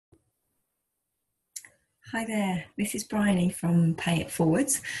Hi there, this is Bryony from Pay It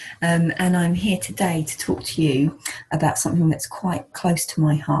Forwards, and I'm here today to talk to you about something that's quite close to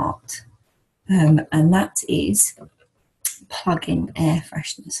my heart, and that is plug-in air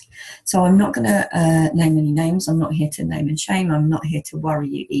fresheners. So I'm not going to name any names. I'm not here to name and shame. I'm not here to worry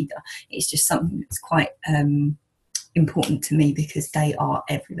you either. It's just something that's quite important to me because they are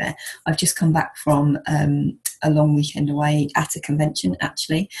everywhere. I've just come back from a long weekend away at a convention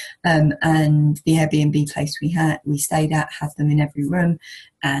actually, and the Airbnb place we stayed at had them in every room,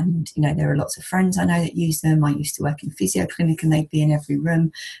 and you know there are lots of friends I know that use them. I used to work in a physio clinic and they'd be in every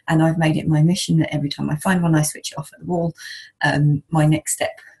room, and I've made it my mission that every time I find one I switch it off at the wall. My next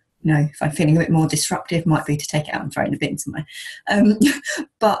step, you know, if I'm feeling a bit more disruptive, might be to take it out and throw it in a bin somewhere.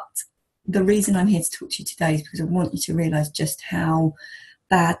 But the reason I'm here to talk to you today is because I want you to realise just how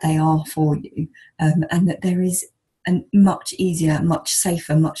bad they are for you, and that there is a much easier, much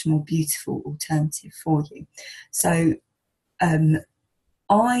safer, much more beautiful alternative for you. So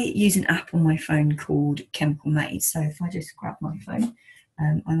I use an app on my phone called Chemical Made. So if I just grab my phone,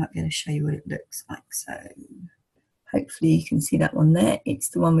 I might be able to show you what it looks like. So hopefully you can see that one there. It's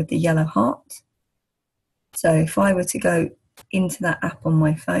the one with the yellow heart. So if I were to go into that app on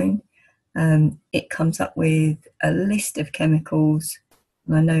my phone, it comes up with a list of chemicals.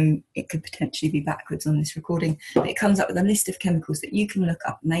 And I know it could potentially be backwards on this recording, but it comes up with a list of chemicals that you can look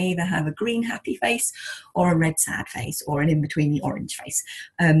up, and they either have a green happy face or a red sad face or an in-between the orange face.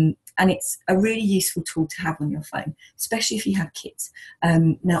 And it's a really useful tool to have on your phone, especially if you have kids.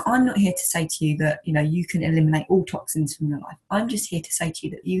 Now, I'm not here to say to you that you can eliminate all toxins from your life. I'm just here to say to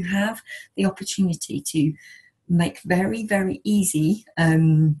you that you have the opportunity to make very, very easy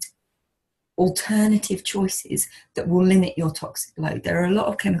alternative choices that will limit your toxic load. There are a lot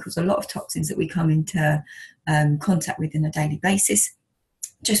of chemicals, a lot of toxins that we come into contact with on a daily basis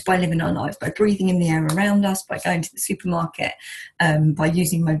just by living our lives, by breathing in the air around us, by going to the supermarket, by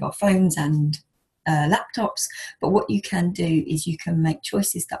using mobile phones and laptops. But what you can do is you can make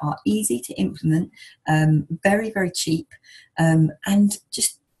choices that are easy to implement, very, very cheap, and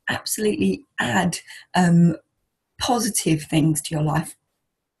just absolutely add positive things to your life.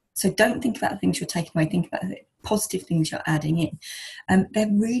 So don't think about the things you're taking away, think about the positive things you're adding in. They're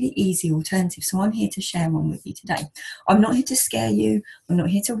really easy alternatives, so I'm here to share one with you today. I'm not here to scare you, I'm not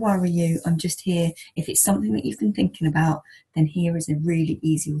here to worry you, I'm just here, if it's something that you've been thinking about, then here is a really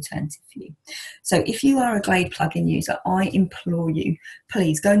easy alternative for you. So if you are a Glade plug-in user, I implore you,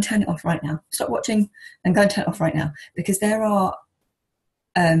 please go and turn it off right now. Stop watching and go and turn it off right now, because there are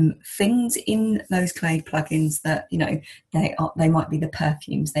things in those Glade plugins that they might be the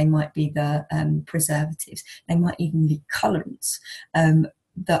perfumes, they might be the preservatives, they might even be colorants,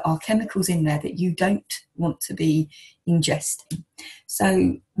 that are chemicals in there that you don't want to be ingesting.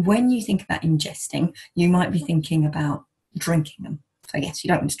 So when you think about ingesting, you might be thinking about drinking them. So yes, you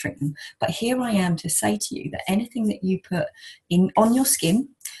don't want to drink them, but here I am to say to you that anything that you put in on your skin,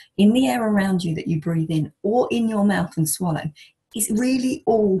 in the air around you that you breathe in, or in your mouth and swallow, it's really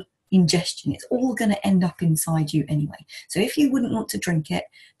all ingestion. It's all going to end up inside you anyway. So if you wouldn't want to drink it,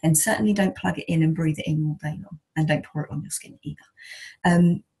 then certainly don't plug it in and breathe it in all day long, and don't pour it on your skin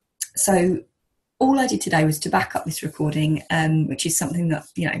either. So all I did today was to back up this recording, which is something that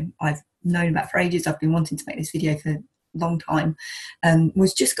I've known about for ages. I've been wanting to make this video for a long time.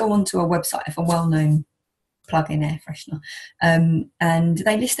 Was just go onto a website of a well-known plug-in air freshener, and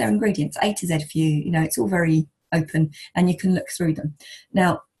they list their ingredients A to Z for you. It's all very open and you can look through them.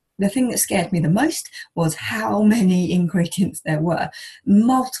 Now, the thing that scared me the most was how many ingredients there were.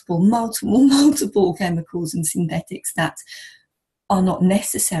 Multiple chemicals and synthetics that are not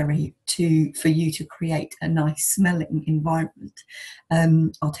necessary for you to create a nice smelling environment.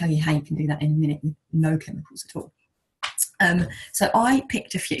 I'll tell you how you can do that in a minute with no chemicals at all. So I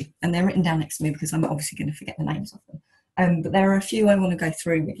picked a few, and they're written down next to me because I'm obviously going to forget the names of them. But there are a few I want to go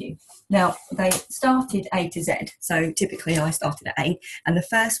through with you. Now, they started A to Z. So typically I started at A, and the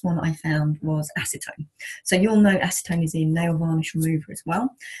first one I found was acetone. So you'll know acetone is in nail varnish remover as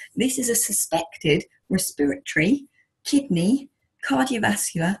well. This is a suspected respiratory, kidney,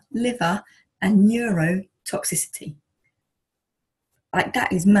 cardiovascular, liver, and neurotoxicity. Like,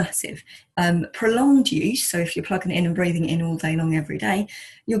 that is massive. Prolonged use, so if you're plugging it in and breathing it in all day long every day,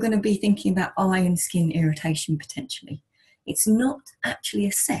 you're going to be thinking about eye and skin irritation potentially. It's not actually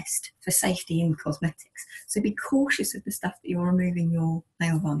assessed for safety in cosmetics, so be cautious of the stuff that you're removing your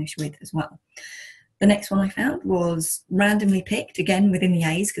nail varnish with as well. The next one I found was randomly picked, again within the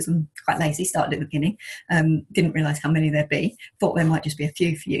A's, because I'm quite lazy, started at the beginning, didn't realise how many there'd be, thought there might just be a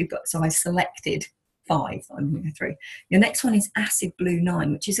few for you, but so I selected 5 that I'm going to go through. Your next one is acid blue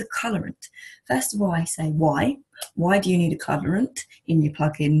 9, which is a colorant. First of all, I say why? Why do you need a colorant in your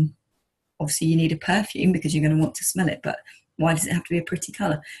plug-in? Obviously, you need a perfume because you're going to want to smell it, but why does it have to be a pretty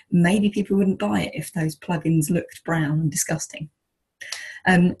colour? Maybe people wouldn't buy it if those plugins looked brown and disgusting.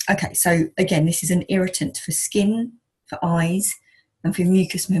 Okay, so again, this is an irritant for skin, for eyes, and for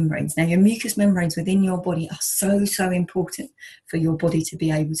mucous membranes. Now, your mucous membranes within your body are so important for your body to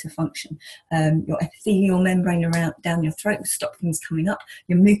be able to function. Your epithelial membrane around down your throat will stop things coming up.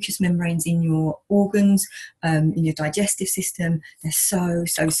 Your mucous membranes in your organs, in your digestive system, they're so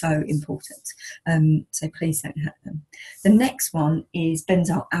important. So please don't hurt them. The next one is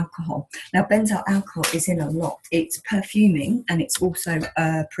benzyl alcohol. Now, benzyl alcohol is in a lot. It's perfuming and it's also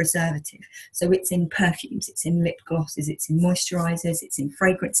a preservative. So it's in perfumes, it's in lip glosses, it's in moisturisers, it's in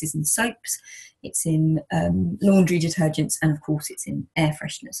fragrances and soaps, it's in laundry detergents, and of course it's in air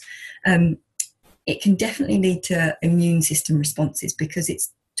fresheners. It can definitely lead to immune system responses because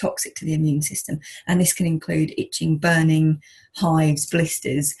it's toxic to the immune system, and this can include itching, burning, hives,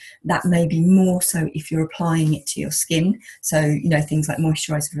 blisters. That may be more so if you're applying it to your skin, so things like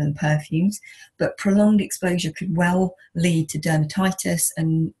moisturiser and perfumes, but prolonged exposure could well lead to dermatitis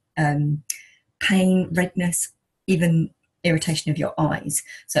and pain, redness, even irritation of your eyes.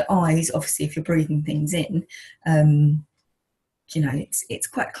 So eyes, obviously, if you're breathing things in, it's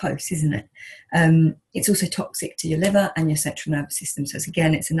quite close, isn't it? It's also toxic to your liver and your central nervous system. So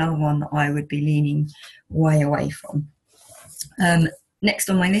it's another one that I would be leaning way away from.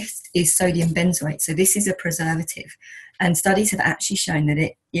 Next on my list is sodium benzoate. So this is a preservative, and studies have actually shown that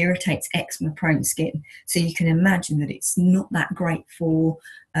it irritates eczema-prone skin. So you can imagine that it's not that great for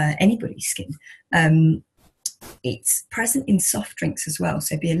anybody's skin. It's present in soft drinks as well,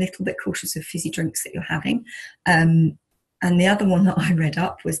 so be a little bit cautious of fizzy drinks that you're having. And the other one that I read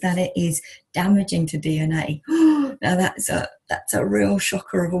up was that it is damaging to DNA. Now that's a real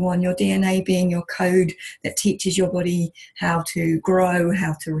shocker of a one. Your DNA being your code that teaches your body how to grow,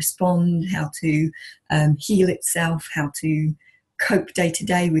 how to respond, how to heal itself, how to cope day to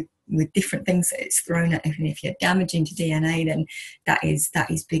day with different things that it's thrown at. And if you're damaging to DNA, then that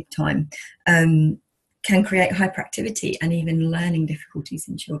is big time. Can create hyperactivity and even learning difficulties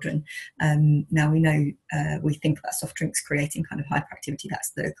in children. Now we know, we think about soft drinks creating kind of hyperactivity,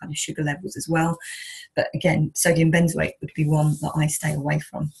 that's the kind of sugar levels as well. But again, sodium benzoate would be one that I stay away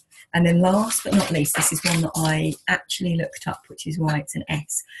from. And then last but not least, this is one that I actually looked up, which is why it's an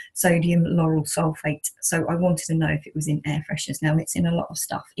S, sodium lauryl sulfate. So I wanted to know if it was in air fresheners. Now it's in a lot of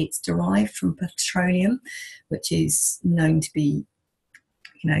stuff. It's derived from petroleum, which is known to be,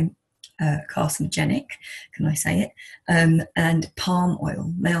 carcinogenic, can I say it, and palm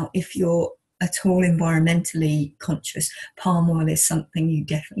oil. Now, if you're at all environmentally conscious, palm oil is something you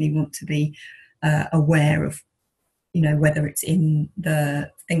definitely want to be aware of, whether it's in the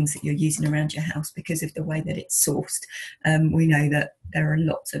things that you're using around your house because of the way that it's sourced. We know that there are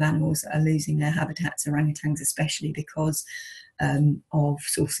lots of animals that are losing their habitats, orangutans especially, because of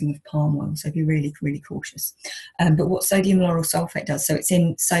sourcing of palm oil, so be really cautious. But what sodium lauryl sulfate does, so it's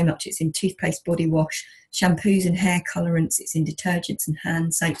in so much, it's in toothpaste, body wash, shampoos and hair colorants, it's in detergents and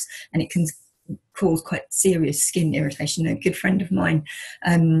hand soaps, and it can cause quite serious skin irritation. A good friend of mine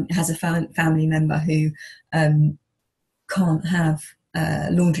has a family member who can't have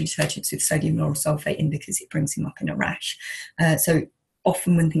laundry detergents with sodium lauryl sulfate in because it brings him up in a rash. So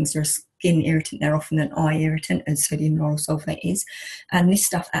often when things are a skin irritant, they're often an eye irritant, as sodium lauryl sulfate is. And this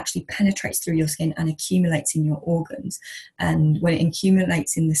stuff actually penetrates through your skin and accumulates in your organs. And when it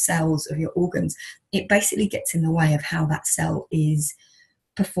accumulates in the cells of your organs, it basically gets in the way of how that cell is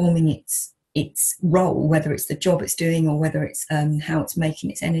performing its role, whether it's the job it's doing, or whether it's how it's making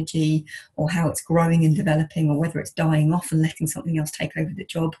its energy, or how it's growing and developing, or whether it's dying off and letting something else take over the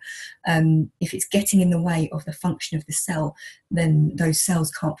job. If it's getting in the way of the function of the cell, then those cells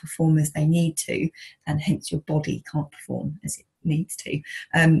can't perform as they need to, and hence your body can't perform as it needs to.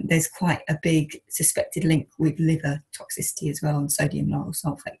 There's quite a big suspected link with liver toxicity as well on sodium lauryl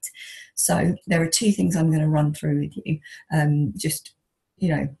sulfate. So there are two things I'm going to run through with you,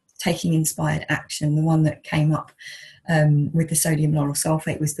 taking inspired action. The one that came up with the sodium lauryl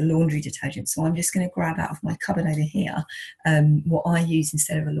sulfate was the laundry detergent. So I'm just going to grab out of my cupboard over here what I use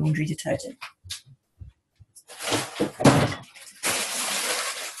instead of a laundry detergent.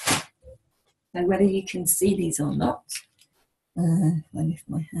 Now, whether you can see these or not, if I lift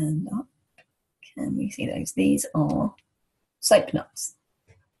my hand up, can we see those? These are soap nuts.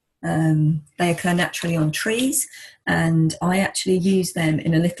 They occur naturally on trees, and I actually use them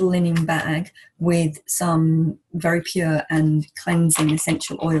in a little linen bag with some very pure and cleansing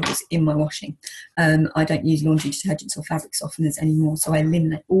essential oils in my washing. I don't use laundry detergents or fabric softeners anymore, so I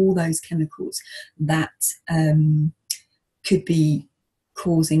eliminate all those chemicals that could be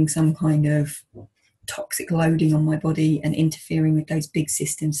causing some kind of toxic loading on my body and interfering with those big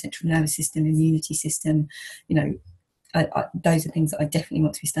systems, central nervous system, immunity system. You know, those are things that I definitely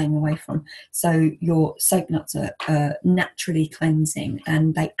want to be staying away from. So your soap nuts are naturally cleansing,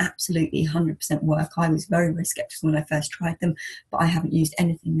 and they absolutely 100% work. I was very, very skeptical when I first tried them, but I haven't used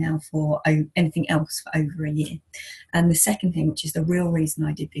anything else for over a year. And the second thing, which is the real reason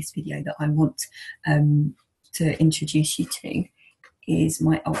I did this video that I want to introduce you to, is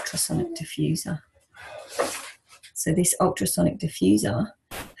my ultrasonic diffuser. So this ultrasonic diffuser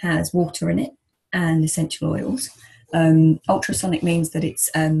has water in it and essential oils. Ultrasonic means that it's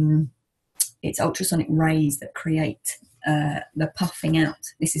ultrasonic rays that create the puffing out.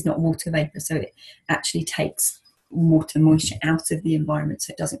 This is not water vapor, so it actually takes water moisture out of the environment,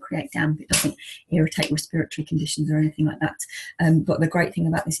 so it doesn't create damp, it doesn't irritate respiratory conditions or anything like that. But the great thing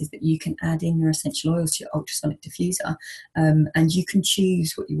about this is that you can add in your essential oils to your ultrasonic diffuser, and you can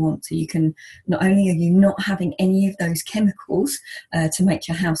choose what you want. So you can, not only are you not having any of those chemicals to make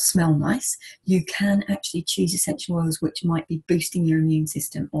your house smell nice, you can actually choose essential oils which might be boosting your immune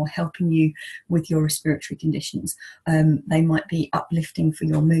system or helping you with your respiratory conditions. They might be uplifting for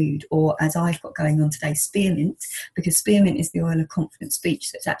your mood, or as I've got going on today, spearmint, because spearmint is the oil of confident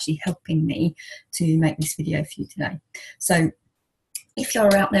speech that's actually helping me to make this video for you today. So if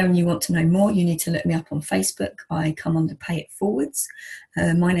you're out there and you want to know more, you need to look me up on Facebook. I come under Pay It Forwards.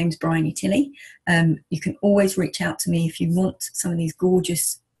 My name's Bryony Tilley. You can always reach out to me if you want some of these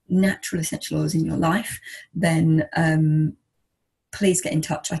gorgeous natural essential oils in your life. Then please get in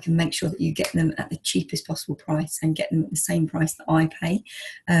touch. I can make sure that you get them at the cheapest possible price and get them at the same price that I pay.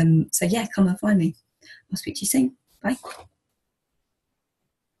 So yeah, come and find me. I'll speak to you soon. Bye.